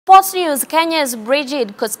sports news, Kenya's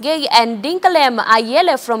Brigid, Kosgei and Dinkalem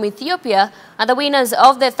Ayele from Ethiopia are the winners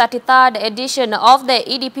of the 33rd edition of the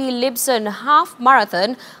EDP Lisbon Half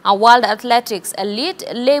Marathon, a World Athletics Elite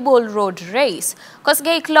Label Road Race.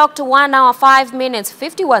 Kosgei clocked 1 hour 5 minutes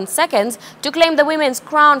 51 seconds to claim the women's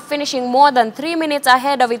crown, finishing more than 3 minutes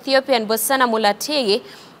ahead of Ethiopian Bosana Mulategi,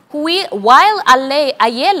 while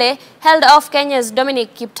Ayele held off Kenya's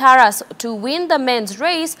Dominic Kiptaras to win the men's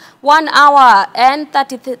race 1 hour and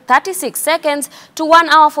 36 seconds to 1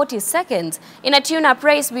 hour 40 seconds. In a tune-up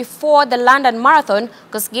race before the London Marathon,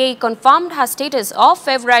 Kosgei confirmed her status of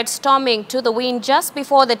favourite, storming to the win just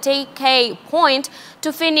before the take point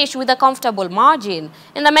to finish with a comfortable margin.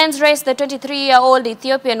 In the men's race, the 23-year-old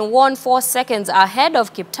Ethiopian won 4 seconds ahead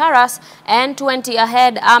of Kiptaras and 20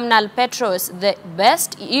 ahead Amnal Petros, the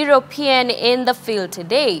best European in the field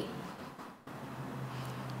today.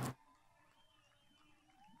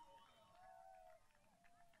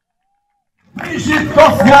 Brigid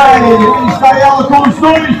Kosgei, está ela com os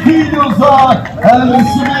 2 filhos a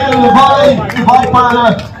subir, vai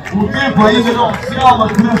para o tempo ainda não oficial,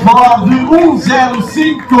 mas podemos falar de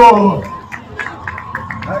 1:05.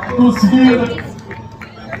 A conseguir.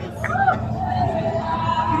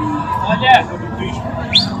 Olha!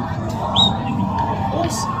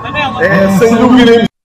 Sem dúvida.